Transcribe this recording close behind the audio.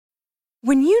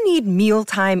When you need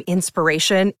mealtime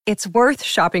inspiration, it's worth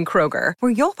shopping Kroger,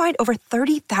 where you'll find over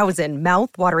 30,000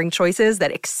 mouth-watering choices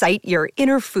that excite your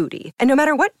inner foodie. And no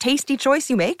matter what tasty choice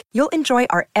you make, you'll enjoy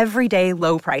our everyday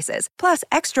low prices, plus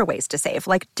extra ways to save,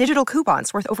 like digital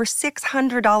coupons worth over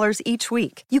 $600 each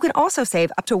week. You can also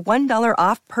save up to $1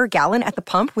 off per gallon at the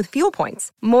pump with fuel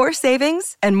points. More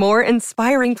savings and more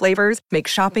inspiring flavors make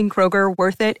shopping Kroger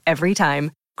worth it every time.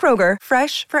 Kroger,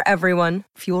 fresh for everyone.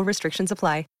 Fuel restrictions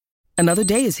apply. Another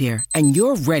day is here, and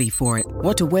you're ready for it.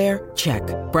 What to wear? Check.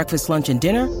 Breakfast, lunch, and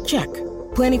dinner? Check.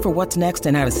 Planning for what's next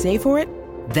and how to save for it?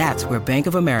 That's where Bank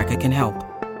of America can help.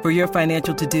 For your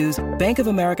financial to-dos, Bank of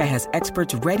America has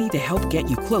experts ready to help get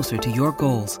you closer to your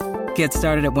goals. Get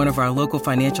started at one of our local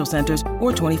financial centers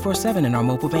or 24/7 in our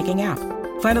mobile banking app.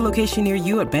 Find a location near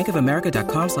you at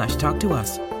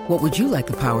bankofamerica.com/talktous. What would you like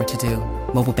the power to do?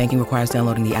 Mobile banking requires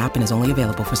downloading the app and is only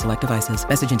available for select devices.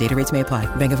 Message and data rates may apply.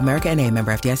 Bank of America N.A.,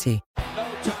 member FDIC. No time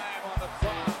on the clock.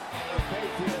 The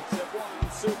Patriots have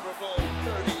won Super Bowl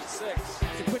 36.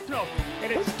 It's a quick throw.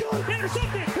 And it's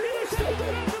intercepted.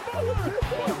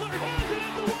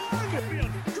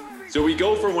 So we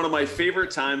go for one of my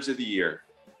favorite times of the year.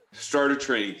 Start of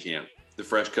training camp, the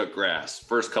fresh cut grass,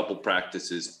 first couple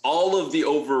practices, all of the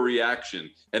overreaction.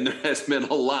 And there has been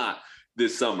a lot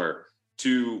this summer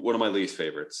to one of my least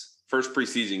favorites. First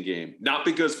preseason game, not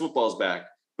because football's back,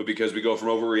 but because we go from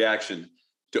overreaction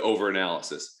to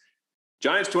overanalysis.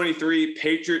 Giants 23,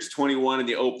 Patriots 21 in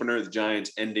the opener. The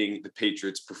Giants ending the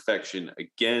Patriots' perfection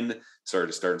again. Sorry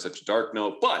to start on such a dark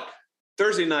note, but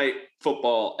Thursday night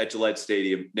football at Gillette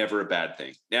Stadium, never a bad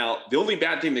thing. Now, the only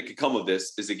bad thing that could come of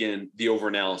this is, again, the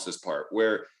overanalysis part,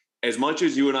 where as much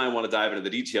as you and I want to dive into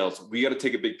the details, we got to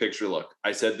take a big picture look.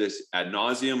 I said this ad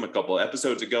nauseum a couple of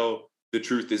episodes ago. The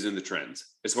truth is in the trends.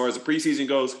 As far as the preseason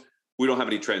goes, we don't have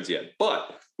any trends yet,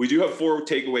 but we do have 4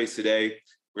 takeaways today.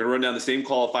 We're going to run down the same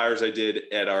qualifiers I did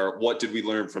at our What Did We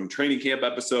Learn from Training Camp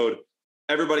episode.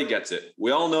 Everybody gets it.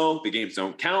 We all know the games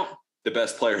don't count. The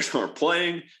best players aren't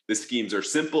playing. The schemes are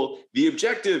simple. The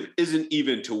objective isn't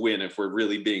even to win, if we're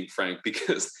really being frank,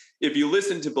 because if you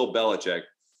listen to Bill Belichick,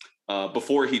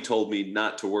 before he told me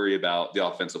not to worry about the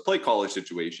offensive play caller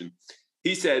situation,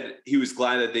 he said he was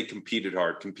glad that they competed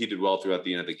hard, competed well throughout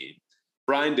the end of the game.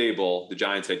 Brian Daboll, the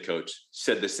Giants head coach,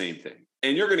 said the same thing.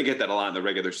 And you're going to get that a lot in the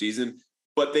regular season,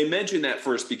 but they mentioned that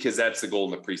first because that's the goal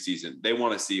in the preseason. They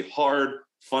want to see hard,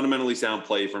 fundamentally sound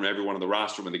play from everyone on the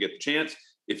roster when they get the chance.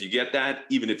 If you get that,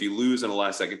 even if you lose on a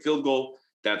last-second field goal,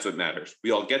 that's what matters. We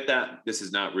all get that. This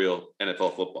is not real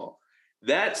NFL football.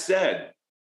 That said,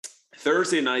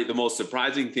 Thursday night, the most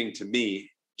surprising thing to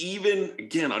me, even,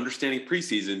 again, understanding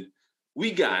preseason, we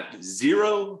got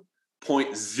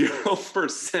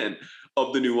 0.0%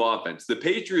 of the new offense. The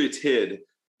Patriots hid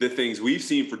the things we've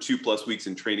seen for 2+ weeks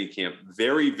in training camp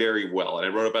very, very well. And I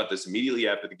wrote about this immediately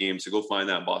after the game, so go find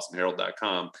that on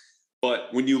bostonherald.com.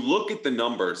 But when you look at the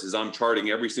numbers, as I'm charting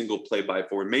every single play by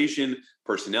formation,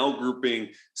 personnel grouping,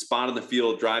 spot on the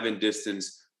field, drive-in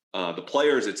distance, the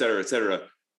players, et cetera,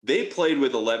 they played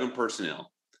with 11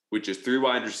 personnel, which is 3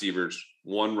 wide receivers,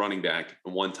 1 running back,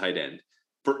 and 1 tight end,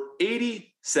 for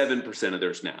 87% of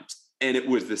their snaps. And it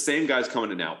was the same guys coming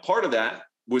in now. Part of that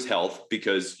was health,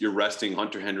 because you're resting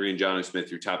Hunter Henry and Jonnu Smith,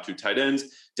 your top 2 tight ends.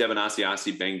 Devin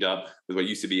Asiasi banged up with what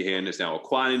used to be a hand, is now a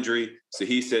quad injury, so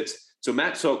he sits. So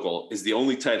Matt Sokol is the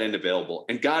only tight end available,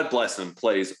 and God bless him,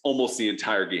 plays almost the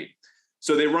entire game.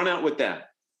 So they run out with that.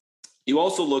 You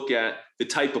also look at the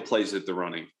type of plays that they're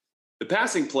running. The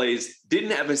passing plays didn't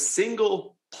have a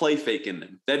single play fake in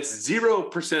them. That's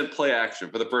 0% play action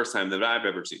for the first time that I've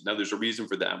ever seen. Now, there's a reason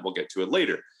for that, and we'll get to it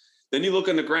later. Then you look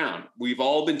on the ground. We've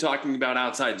all been talking about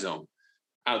outside zone.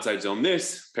 Outside zone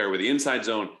this, pair with the inside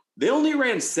zone. They only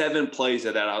ran 7 plays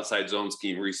at that outside zone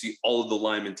scheme where you see all of the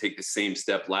linemen take the same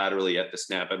step laterally at the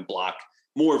snap and block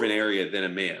more of an area than a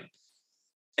man.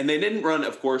 And they didn't run,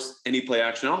 of course, any play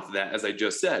action off of that, as I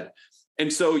just said.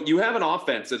 And so you have an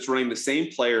offense that's running the same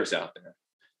players out there,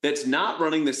 that's not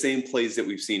running the same plays that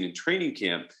we've seen in training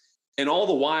camp, and all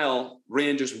the while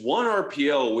ran just 1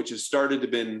 RPO, which has started to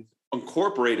been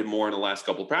incorporated more in the last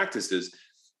couple of practices.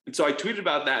 And so I tweeted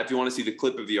about that if you want to see the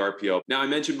clip of the RPO. Now, I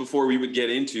mentioned before we would get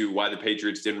into why the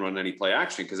Patriots didn't run any play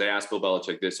action, because I asked Bill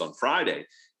Belichick this on Friday,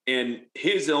 and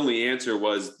his only answer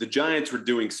was the Giants were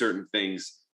doing certain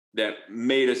things that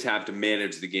made us have to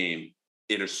manage the game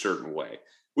in a certain way,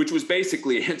 which was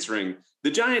basically answering the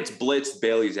Giants blitzed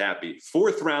Bailey Zappi,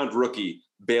 4th-round rookie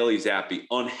Bailey Zappi,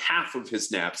 on half of his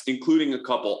snaps, including a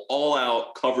couple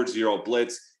all-out cover 0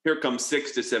 blitz. Here comes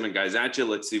 6 to 7 guys at you.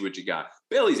 Let's see what you got.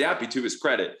 Bailey Zappi, to his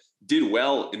credit, did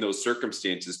well in those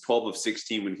circumstances, 12 of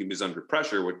 16 when he was under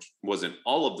pressure, which wasn't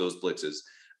all of those blitzes.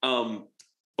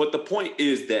 But the point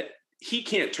is that he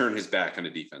can't turn his back on a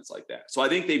defense like that. So I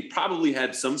think they probably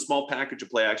had some small package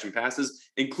of play action passes,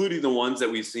 including the ones that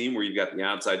we've seen where you've got the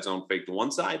outside zone fake to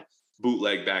one side,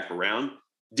 bootleg back around.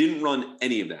 Didn't run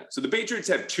any of that. So the Patriots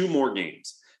have 2 more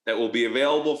games that will be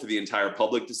available for the entire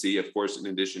public to see, of course, in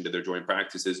addition to their joint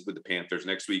practices with the Panthers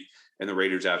next week and the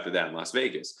Raiders after that in Las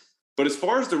Vegas. But as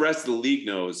far as the rest of the league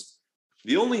knows,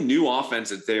 the only new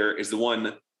offense that's there is the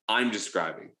one I'm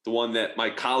describing, the one that my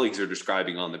colleagues are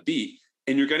describing on the beat.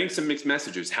 And you're getting some mixed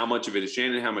messages. How much of it is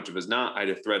Shannon? How much of it is not? I had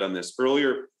a thread on this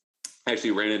earlier. I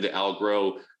actually ran into Al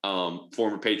Groh,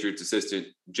 former Patriots assistant,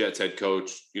 Jets head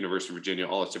coach, University of Virginia,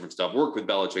 all this different stuff. Worked with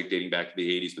Belichick dating back to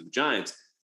the 80s with the Giants.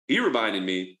 He reminded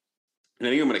me, and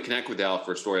I think I'm going to connect with Al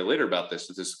for a story later about this,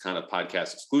 so this is kind of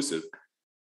podcast exclusive.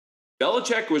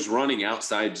 Belichick was running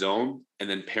outside zone and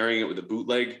then pairing it with a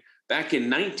bootleg back in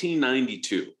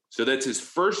 1992. So that's his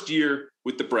first year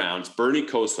with the Browns, Bernie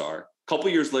Kosar. A couple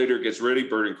years later, gets rid of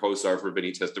Bernie Kosar for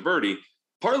Vinny Testaverde,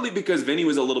 partly because Vinny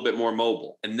was a little bit more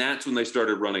mobile. And that's when they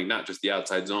started running not just the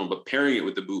outside zone, but pairing it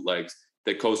with the bootlegs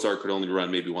that Kosar could only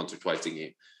run maybe once or twice a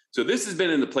game. So this has been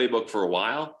in the playbook for a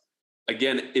while.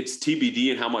 Again, it's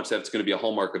TBD and how much that's going to be a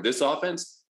hallmark of this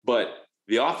offense. But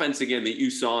the offense, again, that you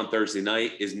saw on Thursday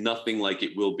night is nothing like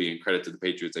it will be. And credit to the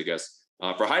Patriots, I guess,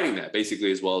 for hiding that,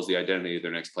 basically, as well as the identity of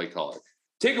their next play caller.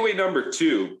 Takeaway number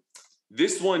 2,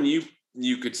 this one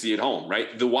you could see at home,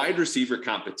 right? The wide receiver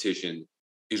competition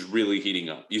is really heating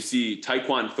up. You see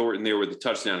Tyquan Thornton there with the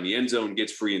touchdown in the end zone,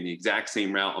 gets free in the exact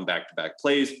same route on back-to-back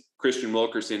plays. Christian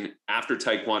Wilkerson, after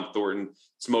Tyquan Thornton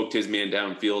smoked his man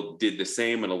downfield, did the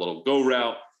same in a little go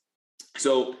route.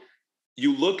 So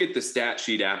you look at the stat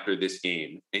sheet after this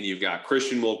game, and you've got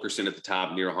Christian Wilkerson at the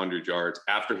top, near 100 yards.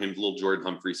 After him, little Jordan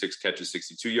Humphrey, 6 catches,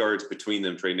 62 yards. Between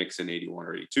them, Trey Nixon, 81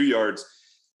 or 82 yards.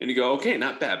 And you go, okay,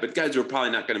 not bad, but guys are probably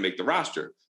not going to make the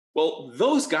roster. Well,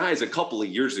 those guys a couple of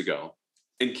years ago,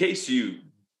 in case you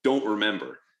don't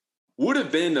remember, would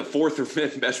have been the 4th or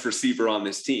 5th best receiver on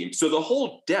this team. So the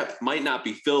whole depth might not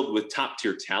be filled with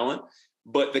top-tier talent,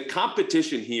 but the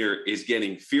competition here is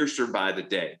getting fiercer by the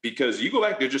day, because you go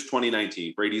back to just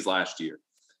 2019, Brady's last year.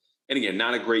 And again,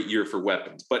 not a great year for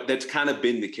weapons, but that's kind of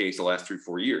been the case the last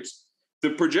 3-4 years.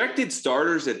 The projected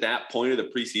starters at that point of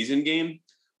the preseason game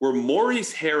were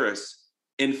Maurice Harris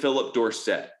and Philip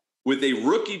Dorsett, with a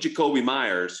rookie Jacoby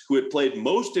Myers, who had played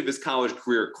most of his college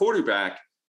career quarterback,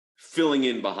 filling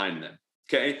in behind them.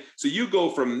 Okay. So you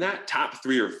go from that top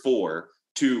 3 or 4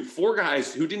 to 4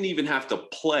 guys who didn't even have to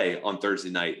play on Thursday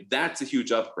night. That's a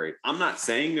huge upgrade. I'm not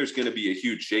saying there's going to be a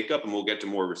huge shakeup, and we'll get to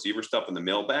more receiver stuff in the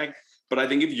mailbag. But I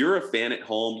think if you're a fan at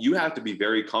home, you have to be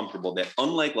very comfortable that,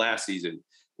 unlike last season,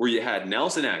 where you had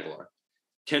Nelson Aguilar,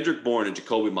 Kendrick Bourne, and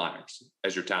Jacoby Myers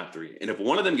as your top 3. And if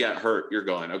one of them got hurt, you're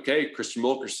going, okay, Christian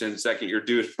Wilkerson, second-year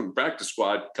dude from the practice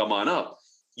squad, come on up.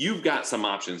 You've got some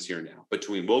options here now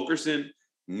between Wilkerson,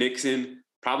 Nixon,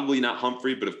 probably not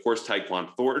Humphrey, but of course,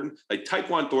 Tyquan Thornton. Like,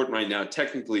 Tyquan Thornton right now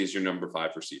technically is your number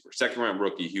 5 receiver, second-round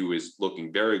rookie who is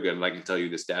looking very good. And I can tell you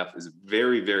the staff is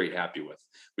very, very happy with,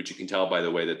 which you can tell by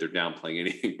the way that they're downplaying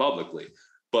anything publicly.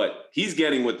 But he's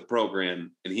getting with the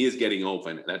program, and he is getting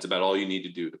open. And that's about all you need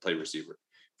to do to play receiver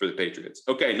for the Patriots.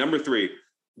 Okay, number 3,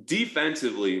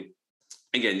 defensively,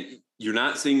 again, you're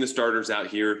not seeing the starters out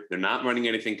here. They're not running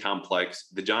anything complex.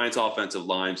 The Giants' offensive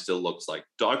line still looks like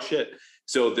dog shit.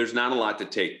 So there's not a lot to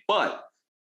take. But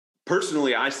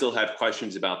personally, I still have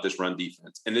questions about this run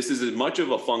defense. And this is as much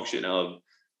of a function of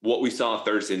what we saw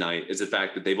Thursday night as the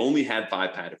fact that they've only had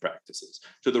 5 padded practices.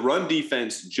 So the run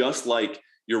defense, just like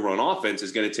your run offense,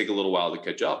 is going to take a little while to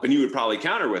catch up. And you would probably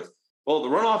counter with, well, the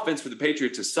run offense for the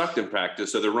Patriots has sucked in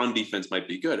practice, so the run defense might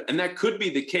be good. And that could be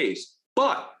the case.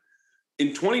 But in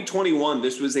 2021,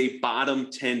 this was a bottom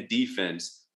 10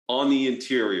 defense on the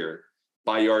interior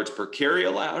by yards per carry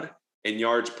allowed and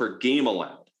yards per game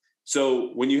allowed. So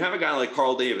when you have a guy like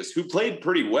Carl Davis, who played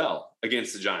pretty well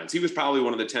against the Giants, he was probably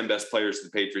one of the 10 best players of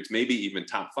the Patriots, maybe even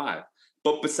top 5.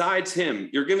 But besides him,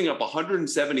 you're giving up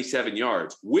 177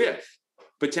 yards with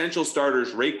potential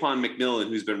starters Raekwon McMillan,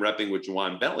 who's been repping with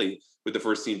Juwan Belly with the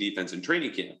first team defense in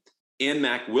training camp, and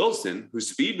Mac Wilson, whose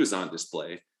speed was on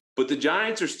display. But the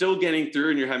Giants are still getting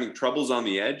through, and you're having troubles on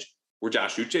the edge where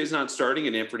Josh Uche is not starting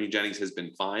and Anthony Jennings has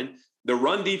been fine. The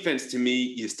run defense, to me,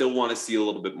 you still want to see a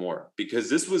little bit more, because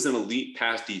this was an elite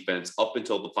pass defense up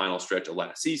until the final stretch of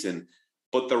last season.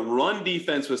 But the run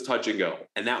defense was touch and go,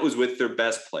 and that was with their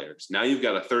best players. Now you've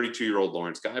got a 32-year-old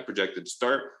Lawrence guy projected to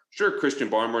start. Sure, Christian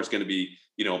Barmore is going to be,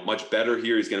 much better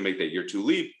here. He's going to make that year 2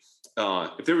 leap.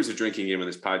 If there was a drinking game on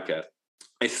this podcast,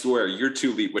 I swear year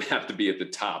 2 leap would have to be at the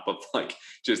top of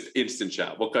just instant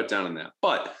shot. We'll cut down on that.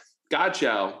 But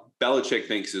Godchow, Belichick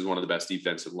thinks is one of the best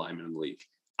defensive linemen in the league.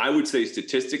 I would say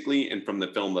statistically, and from the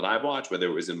film that I've watched, whether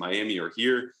it was in Miami or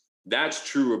here, that's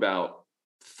true about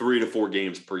 3 to 4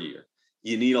 games per year.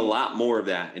 You need a lot more of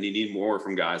that, and you need more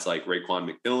from guys like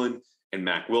Raekwon McMillan and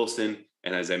Mac Wilson,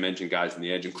 and as I mentioned, guys on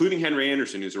the edge, including Henry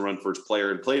Anderson, who's a run-first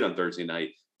player and played on Thursday night,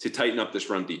 to tighten up this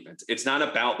run defense. It's not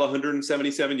about the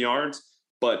 177 yards,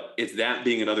 but it's that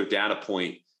being another data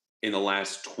point in the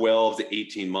last 12 to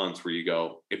 18 months where you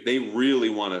go, if they really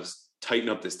want to tighten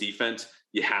up this defense,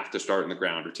 you have to start in the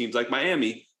ground. Or teams like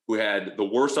Miami, who had the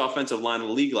worst offensive line in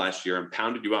the league last year and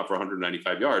pounded you out for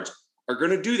 195 yards, are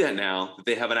going to do that now that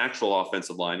they have an actual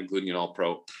offensive line, including an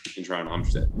all-pro in Toronto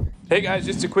Armstead. Hey guys,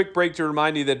 just a quick break to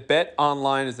remind you that Bet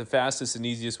Online is the fastest and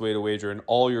easiest way to wager in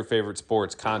all your favorite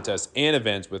sports, contests, and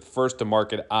events with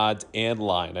first-to-market odds and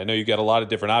line. I know you got a lot of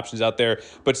different options out there,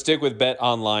 but stick with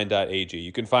betonline.ag.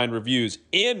 You can find reviews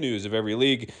and news of every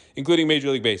league, including Major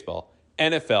League Baseball,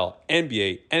 NFL,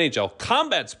 NBA, NHL,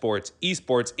 combat sports,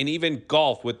 esports, and even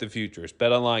golf with the futures.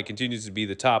 BetOnline continues to be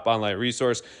the top online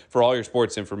resource for all your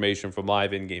sports information from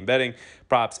live in-game betting,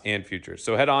 props, and futures.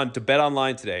 So head on to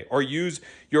BetOnline today or use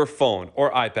your phone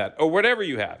or iPad or whatever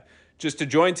you have just to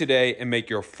join today and make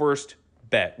your first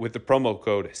bet with the promo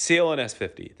code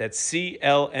CLNS50. That's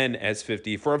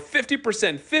CLNS50 for a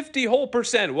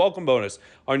 50% welcome bonus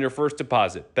on your first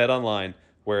deposit. BetOnline,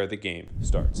 where the game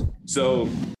starts. So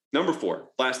number 4,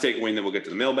 last takeaway, and then we'll get to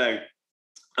the mailbag.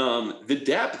 The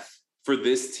depth for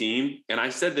this team, and I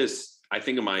said this, I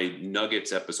think, in my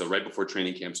Nuggets episode right before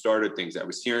training camp started, things I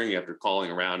was hearing after calling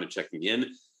around and checking in.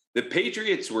 The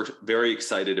Patriots were very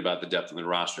excited about the depth of the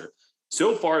roster.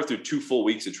 So far, through 2 full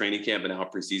weeks of training camp and now a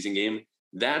preseason game,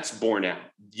 that's borne out.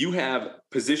 You have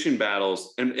position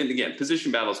battles, and again,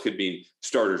 position battles could be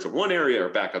starters in one area or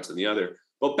backups in the other.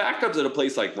 But backups at a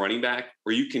place like running back,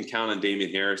 where you can count on Damian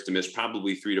Harris to miss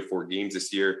probably 3 to 4 games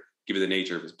this year, given the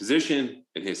nature of his position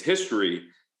and his history,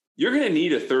 you're going to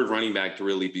need a third running back to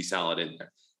really be solid in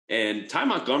there. And Ty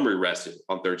Montgomery rested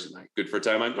on Thursday night. Good for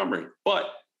Ty Montgomery. But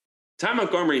Ty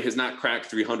Montgomery has not cracked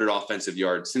 300 offensive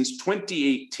yards since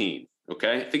 2018,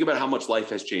 okay? Think about how much life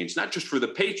has changed, not just for the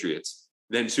Patriots,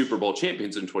 then Super Bowl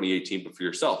champions in 2018, but for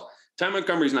yourself. Ty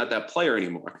Montgomery's not that player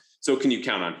anymore. So can you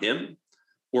count on him?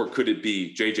 Or could it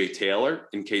be J.J. Taylor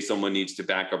in case someone needs to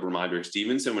back up Ramondre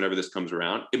Stevenson whenever this comes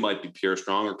around? It might be Pierre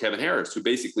Strong or Kevin Harris, who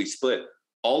basically split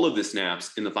all of the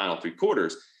snaps in the final 3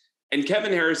 quarters. And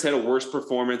Kevin Harris had a worse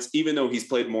performance, even though he's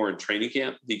played more in training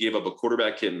camp. He gave up a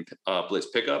quarterback hit and blitz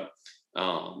pickup.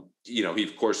 He,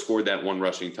 of course, scored that 1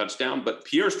 rushing touchdown. But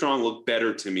Pierre Strong looked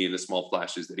better to me in the small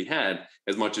flashes that he had,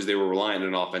 as much as they were relying on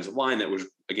an offensive line that was,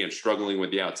 again, struggling with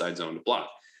the outside zone to block.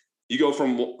 You go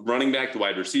from running back to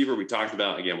wide receiver. We talked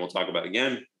about, again, we'll talk about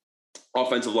again,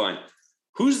 offensive line.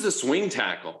 Who's the swing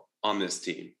tackle on this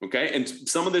team? Okay. And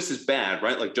some of this is bad,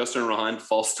 right? Like Justin Rohan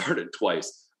false started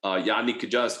twice. Yadni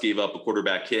Kajus gave up a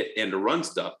quarterback hit and a run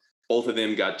stuff. Both of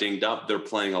them got dinged up. They're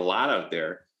playing a lot out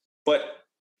there. But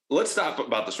let's stop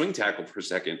about the swing tackle for a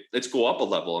second. Let's go up a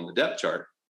level on the depth chart.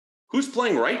 Who's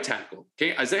playing right tackle?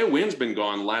 Okay. Isaiah Wynn's been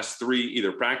gone the last 3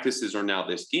 either practices or now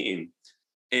this game.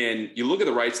 And you look at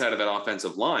the right side of that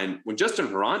offensive line, when Justin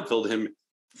Herron filled him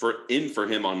for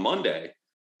him on Monday,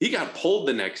 he got pulled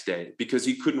the next day because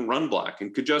he couldn't run block.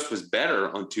 And Kajus was better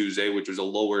on Tuesday, which was a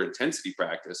lower intensity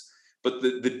practice. But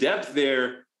the depth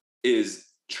there is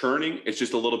churning. It's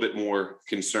just a little bit more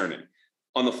concerning.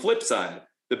 On the flip side,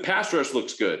 the pass rush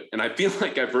looks good. And I feel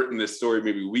like I've written this story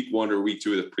maybe week 1 or week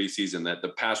 2 of the preseason that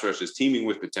the pass rush is teeming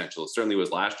with potential. It certainly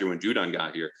was last year when Judon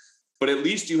got here. But at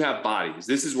least you have bodies.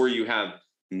 This is where you have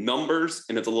numbers,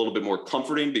 and it's a little bit more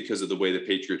comforting because of the way the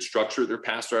Patriots structure their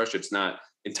pass rush. It's not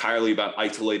entirely about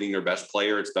isolating their best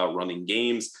player. It's about running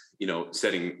games,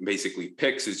 setting basically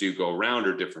picks as you go around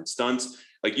or different stunts.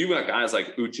 Like you got guys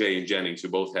like Uche and Jennings who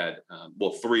both had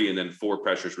 3 and then 4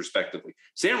 pressures respectively.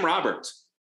 Sam Roberts.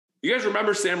 You guys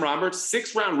remember Sam Roberts,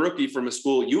 6th-round rookie from a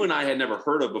school you and I had never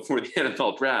heard of before the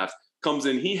NFL draft, comes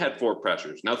in, he had 4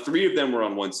 pressures. Now 3 of them were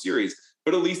on 1 series,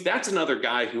 but at least that's another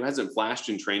guy who hasn't flashed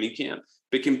in training camp,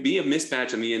 but can be a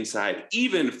mismatch on the inside,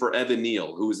 even for Evan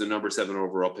Neal, who was the number 7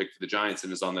 overall pick for the Giants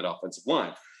and is on that offensive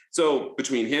line. So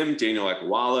between him, Daniel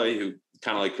Akewale, who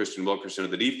kind of like Christian Wilkerson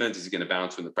of the defense, is going to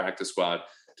bounce from the practice squad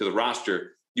to the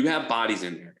roster. You have bodies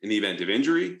in there in the event of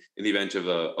injury, in the event of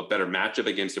a better matchup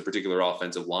against a particular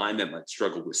offensive line that might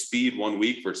struggle with speed 1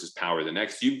 week versus power the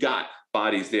next. You've got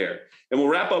bodies there. And we'll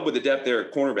wrap up with the depth there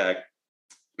at cornerback.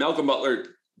 Malcolm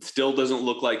Butler still doesn't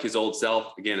look like his old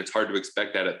self. Again, it's hard to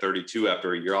expect that at 32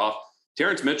 after a year off.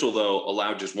 Terrence Mitchell, though,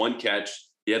 allowed just 1 catch.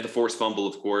 He had the forced fumble,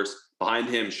 of course. Behind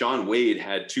him, Sean Wade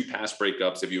had 2 pass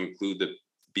breakups, if you include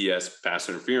BS pass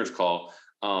interference call,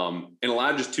 and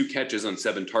allowed just 2 catches on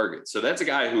 7 targets. So that's a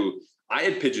guy who I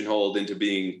had pigeonholed into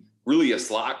being really a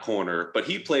slot corner, but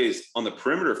he plays on the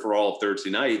perimeter for all of Thursday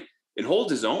night and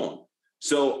holds his own.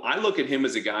 So I look at him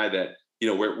as a guy that,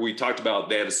 where we talked about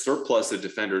they had a surplus of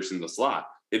defenders in the slot.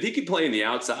 If he could play in the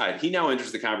outside, he now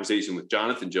enters the conversation with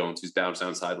Jonathan Jones, who's bounced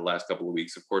outside the last couple of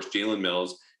weeks. Of course, Jalen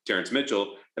Mills, Terrence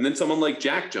Mitchell, and then someone like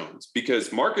Jack Jones,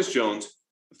 because Marcus Jones,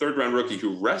 third-round rookie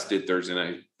who rested Thursday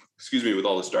night, with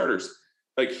all the starters,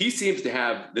 like he seems to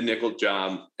have the nickel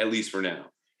job, at least for now.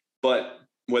 But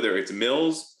whether it's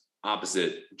Mills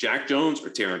opposite Jack Jones or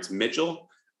Terrence Mitchell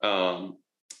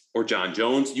or John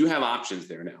Jones, you have options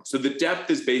there now. So the depth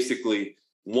is basically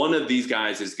one of these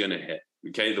guys is going to hit.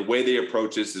 Okay, the way they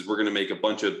approach this is we're going to make a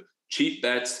bunch of cheap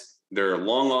bets. They're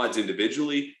long odds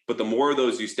individually, but the more of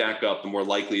those you stack up, the more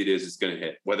likely it is it's going to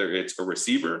hit, whether it's a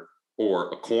receiver or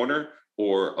a corner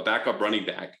or a backup running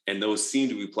back. And those seem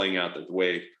to be playing out the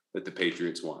way that the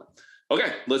Patriots want.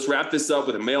 Okay, let's wrap this up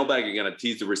with a mailbag. Again, I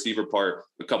teased the receiver part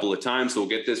a couple of times, so we'll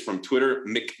get this from Twitter,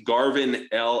 McGarvin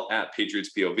L at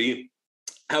Patriots POV.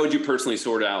 How would you personally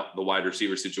sort out the wide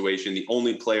receiver situation? The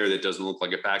only player that doesn't look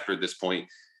like a factor at this point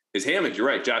is Hammond. You're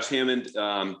right. Josh Hammond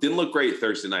didn't look great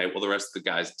Thursday night. Well, the rest of the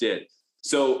guys did.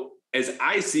 So as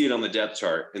I see it on the depth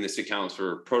chart, and this accounts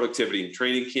for productivity in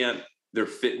training camp, they're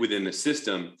fit within the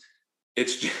system.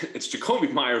 It's Jacoby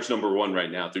Myers number 1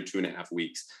 right now through 2.5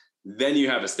 weeks. Then you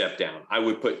have a step down. I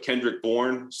would put Kendrick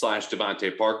Bourne /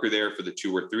 Devontae Parker there for the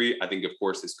 2 or 3. I think, of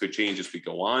course, this could change as we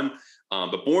go on.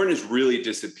 But Bourne has really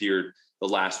disappeared the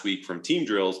last week from team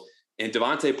drills. And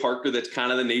Devontae Parker, that's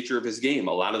kind of the nature of his game.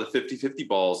 A lot of the 50-50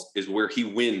 balls is where he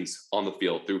wins on the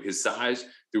field through his size,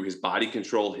 through his body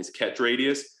control, his catch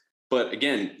radius. But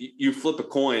again, you flip a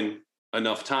coin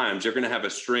enough times, you're going to have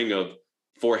a string of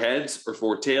 4 heads or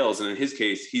 4 tails. And in his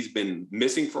case, he's been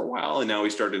missing for a while, and now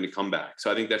he's starting to come back.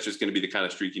 So I think that's just going to be the kind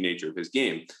of streaky nature of his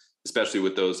game, especially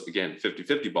with those, again,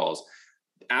 50-50 balls.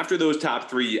 After those top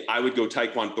 3, I would go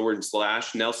Tyquan Thornton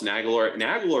 / Nelson Aguilar. And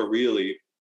Aguilar really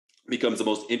becomes the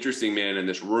most interesting man in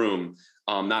this room,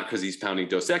 not because he's pounding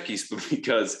Dos Equis, but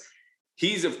because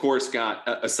he's, of course, got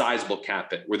a sizable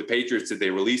cap hit, where the Patriots, if they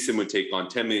release him, would take on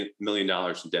 $10 million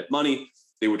in dead money.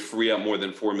 They would free up more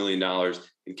than $4 million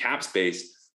in cap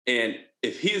space. And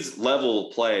if his level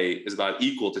of play is about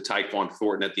equal to Tyquan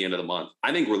Thornton at the end of the month,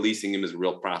 I think releasing him is a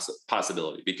real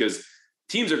possibility, because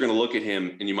teams are going to look at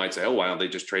him and you might say, oh, why don't they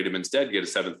just trade him instead, get a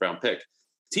 7th round pick?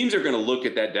 Teams are going to look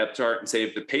at that depth chart and say,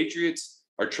 if the Patriots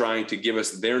are trying to give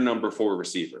us their number 4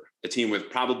 receiver, a team with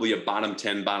probably a bottom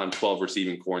 10, bottom 12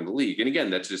 receiving core in the league. And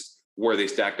again, that's just where they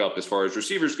stack up as far as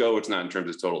receivers go. It's not in terms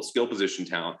of total skill position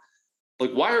talent.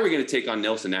 Like, why are we going to take on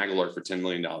Nelson Aguilar for $10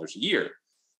 million a year?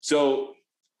 So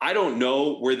I don't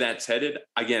know where that's headed.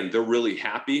 Again, they're really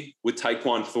happy with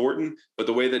Tyquan Thornton, but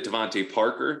the way that Devontae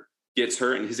Parker gets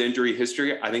hurt in his injury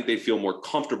history, I think they feel more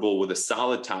comfortable with a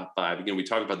solid top 5. Again, we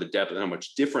talk about the depth and how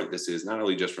much different this is, not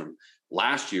only just from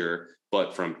last year,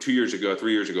 but from 2 years ago,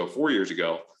 3 years ago, 4 years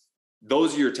ago.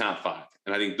 Those are your top 5.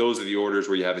 And I think those are the orders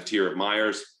where you have a tier of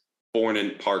Myers, Bourne,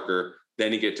 and Parker.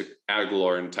 Then you get to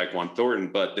Aguilar and Tyquan Thornton.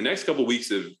 But the next couple of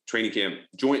weeks of training camp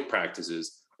joint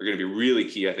practices are going to be really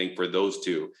key, I think, for those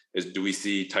two. Is, do we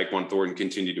see Tyquan Thornton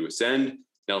continue to ascend?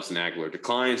 Nelson Aguilar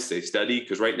declines, stay steady?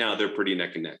 Because right now they're pretty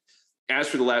neck and neck. As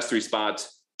for the last 3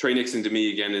 spots, Trey Nixon to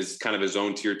me, again, is kind of his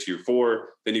own tier 4.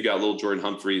 Then you got little Jordan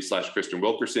Humphrey / Christian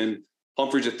Wilkerson.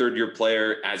 Humphrey's a 3rd-year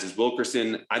player, as is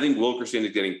Wilkerson. I think Wilkerson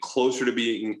is getting closer to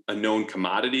being a known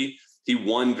commodity. He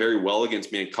won very well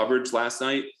against man coverage last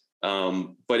night,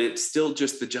 but it's still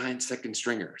just the Giants' second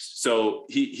stringers. So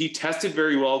he tested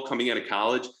very well coming out of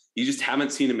college. You just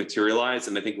haven't seen him materialize.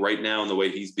 And I think right now, in the way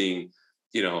he's being,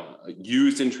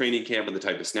 used in training camp and the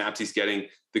type of snaps he's getting,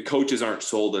 the coaches aren't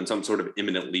sold on some sort of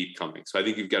imminent lead coming. So I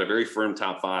think you've got a very firm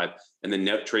top 5. And then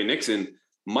Trey Nixon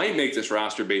might make this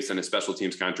roster based on his special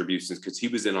teams contributions, because he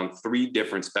was in on 3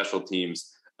 different special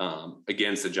teams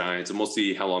against the Giants. And we'll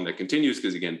see how long that continues,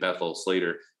 because, again, Bethel,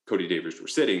 Slater, Cody Davis were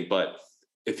sitting. But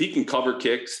if he can cover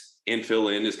kicks and fill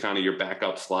in as kind of your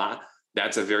backup slot,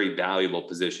 that's a very valuable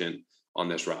position on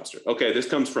this roster. Okay, this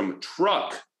comes from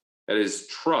Truck. That is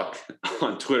Truck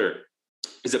on Twitter.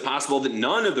 Is it possible that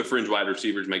none of the fringe wide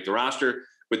receivers make the roster,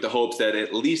 with the hopes that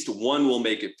at least one will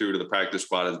make it through to the practice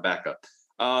squad as backup?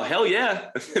 Hell yeah.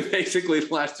 Basically,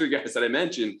 the last 3 guys that I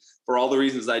mentioned, for all the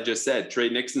reasons I just said. Trey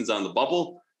Nixon's on the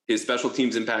bubble. His special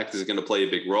teams impact is going to play a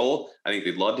big role. I think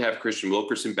they'd love to have Christian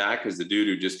Wilkerson back as the dude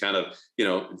who just kind of,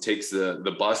 takes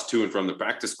the bus to and from the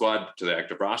practice squad to the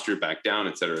active roster, back down,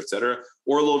 et cetera, et cetera.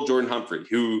 Or a little Jordan Humphrey,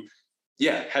 who,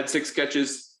 had 6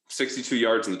 catches, 62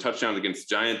 yards and the touchdown against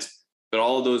the Giants. but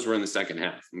all of those were in the second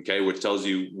half, okay, which tells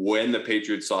you when the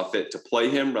Patriots saw fit to play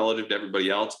him relative to everybody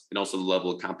else, and also the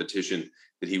level of competition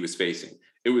that he was facing.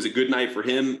 It was a good night for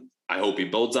him. I hope he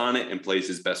builds on it and plays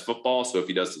his best football. So if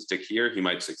he doesn't stick here, he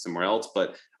might stick somewhere else,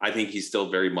 but I think he's still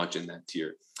very much in that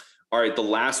tier. All right, the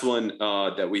last one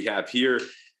that we have here,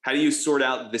 how do you sort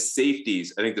out the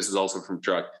safeties? I think this is also from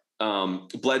Truck.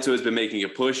 Bledsoe has been making a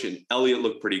push, and Elliott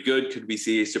looked pretty good. Could we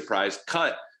see a surprise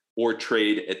cut or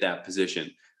trade at that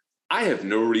position? I have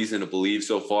no reason to believe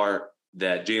so far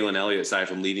that Jalen Elliott, aside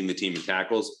from leading the team in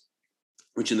tackles,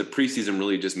 which in the preseason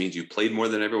really just means you played more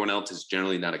than everyone else, is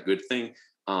generally not a good thing,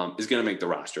 is going to make the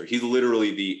roster. He's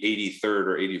literally the 83rd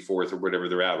or 84th or whatever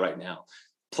they're at right now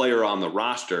player on the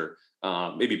roster.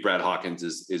 Maybe Brad Hawkins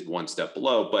is one step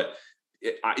below, but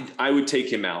I would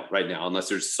take him out right now unless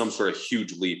there's some sort of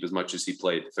huge leap as much as he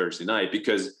played Thursday night,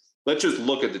 because let's just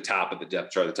look at the top of the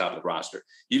depth chart, the top of the roster.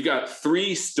 You've got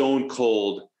 3 stone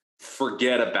cold,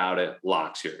 forget about it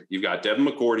locks here. You've got Devin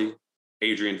McCourty,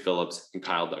 Adrian Phillips, and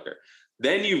Kyle Duggar.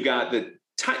 Then you've got the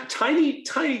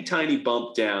tiny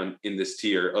bump down in this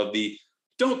tier of the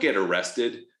don't get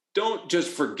arrested, don't just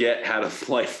forget how to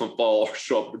play football or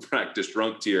show up to practice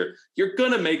drunk tier. You're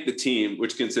going to make the team,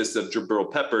 which consists of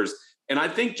Jabril Peppers, and I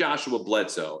think Joshua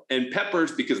Bledsoe. And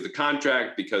Peppers, because of the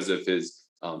contract, because of his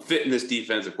fit in this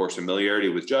defense, of course, familiarity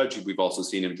with Judge. We've also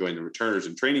seen him join the returners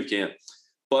in training camp.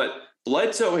 But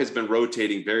Bledsoe has been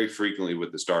rotating very frequently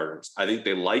with the starters. I think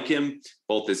they like him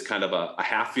both as kind of a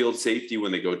half-field safety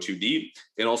when they go too deep,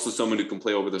 and also someone who can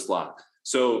play over the slot.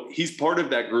 So he's part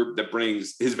of that group that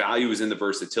brings his value is in the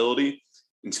versatility.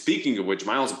 And speaking of which,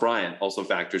 Miles Bryant also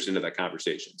factors into that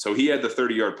conversation. So he had the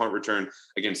 30-yard punt return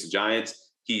against the Giants.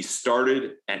 He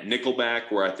started at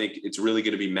nickelback, where I think it's really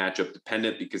going to be matchup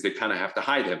dependent because they kind of have to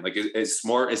hide him. Like as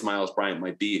smart as Miles Bryant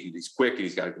might be, he's quick and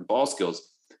he's got good ball skills.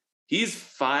 He's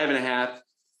 5'8.5",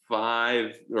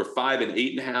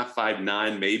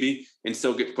 5'9" maybe, and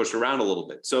still gets pushed around a little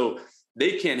bit. So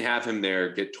they can't have him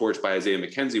there get torched by Isaiah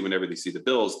McKenzie whenever they see the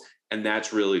Bills, and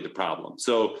that's really the problem.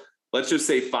 So let's just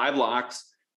say 5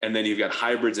 locks, and then you've got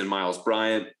hybrids in Miles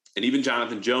Bryant, and even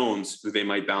Jonathan Jones, who they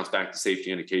might bounce back to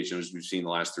safety on occasion, as we've seen the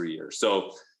last 3 years.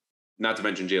 So not to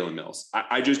mention Jalen Mills.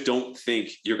 I just don't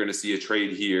think you're going to see a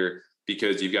trade here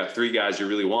because you've got 3 guys you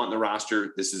really want in the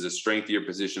roster. This is a strength of your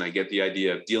position. I get the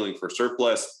idea of dealing for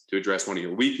surplus to address one of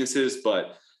your weaknesses,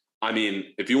 but I mean,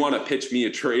 if you want to pitch me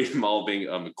a trade involving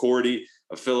a McCourty,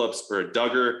 a Phillips, or a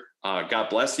Duggar, God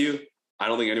bless you. I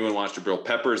don't think anyone wants Jabril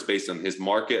Peppers based on his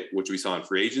market, which we saw in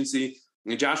free agency.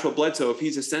 And Joshua Bledsoe, if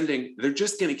he's ascending, they're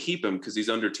just going to keep him because he's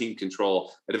under team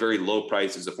control at a very low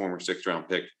price as a former 6th-round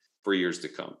pick for years to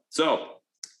come. So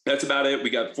that's about it.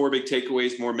 We got 4 big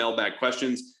takeaways, more mailbag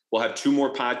questions. We'll have 2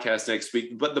 more podcasts next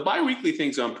week, but the bi-weekly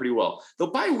thing's gone pretty well. The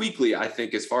bi-weekly, I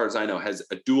think, as far as I know, has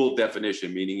a dual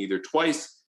definition, meaning either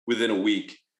twice within a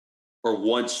week or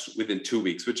once within 2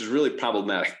 weeks, which is really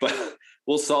problematic, but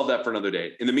we'll solve that for another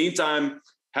day. In the meantime,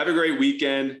 have a great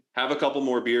weekend. Have a couple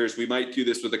more beers. We might do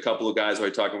this with a couple of guys who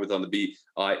I'm talking with on the beat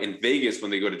in Vegas when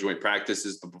they go to joint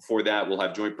practices. But before that, we'll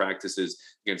have joint practices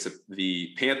against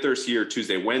the Panthers here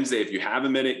Tuesday, Wednesday. If you have a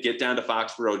minute, get down to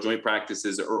Foxborough. Joint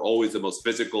practices are always the most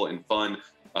physical and fun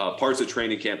parts of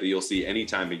training camp that you'll see any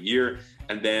time of year.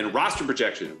 And then roster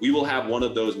projection. We will have one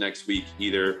of those next week,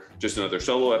 either just another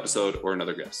solo episode or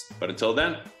another guest. But until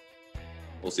then,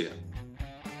 we'll see you.